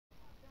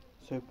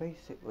So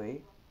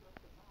basically,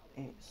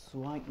 it's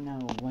right now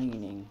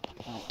raining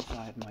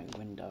outside my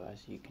window,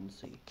 as you can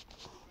see.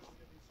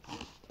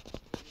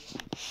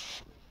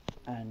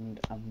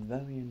 And I'm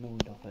very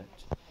annoyed of it.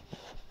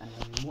 And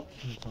I'm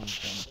watching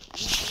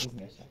something. Give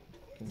me a second.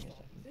 Give me a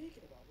second.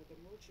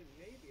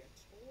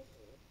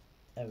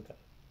 There we go.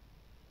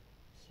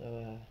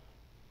 So,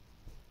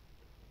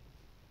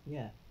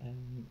 yeah,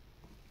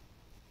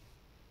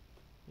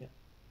 yeah.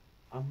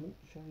 I'm not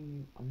showing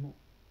you, I'm not,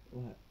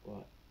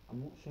 right, I'm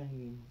not showing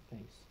you my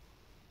face.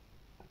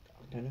 I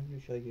can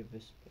only show you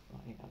this bit,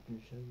 right? I can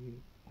show you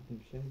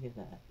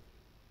that.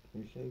 I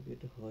can show you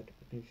the hood.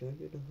 I can show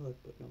you the hood,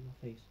 but not my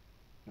face.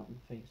 Not my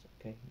face,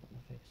 okay? Not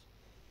my face.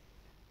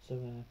 So,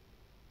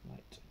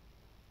 right.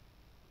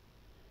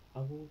 I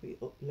will be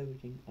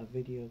uploading a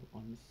video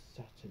on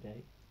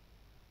Saturday.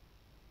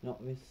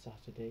 Not this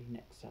Saturday,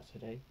 next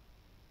Saturday.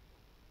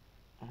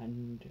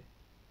 And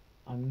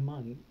I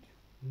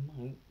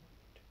might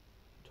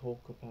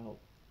talk about,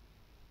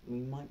 we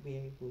might be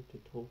able to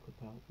talk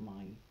about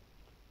my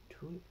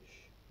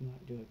Twitch. We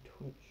might do a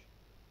Twitch.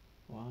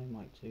 Well, I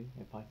might do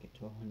if I get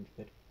to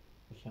 100,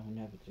 which I'll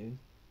never do.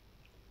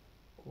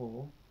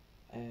 Or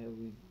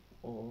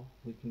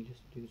we can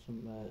just do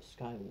some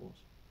Sky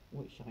Wars,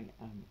 which I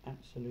am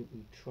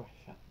absolutely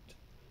trash at,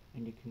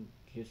 and you can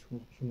just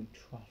watch me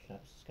trash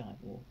at Sky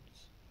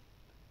Wars.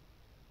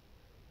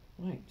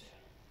 Right.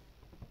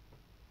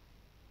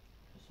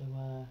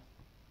 So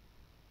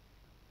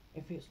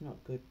if it's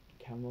not good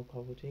camera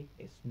quality,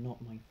 it's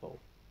not my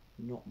fault.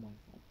 Not my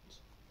fault.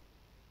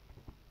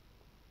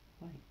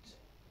 Right.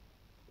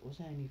 Was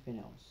there anything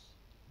else?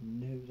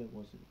 No, there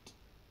wasn't.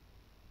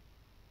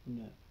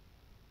 No.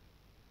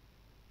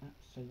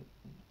 Absolutely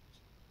not.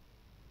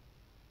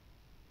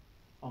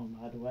 Oh,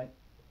 by the way,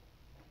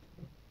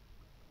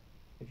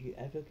 if you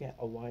ever get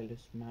a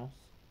wireless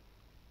mouse,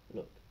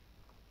 look,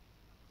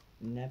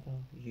 never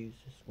use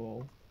the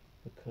scroll,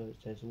 because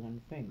there's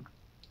one thing.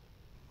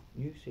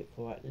 Use it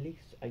for at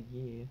least a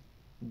year,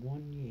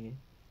 1 year,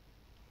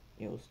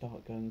 it'll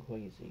start going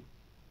crazy.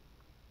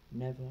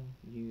 Never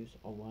use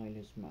a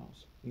wireless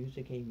mouse. Use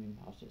a gaming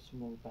mouse, it's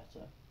more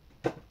better.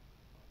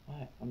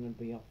 Alright, I'm gonna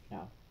be off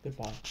now.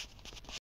 Goodbye.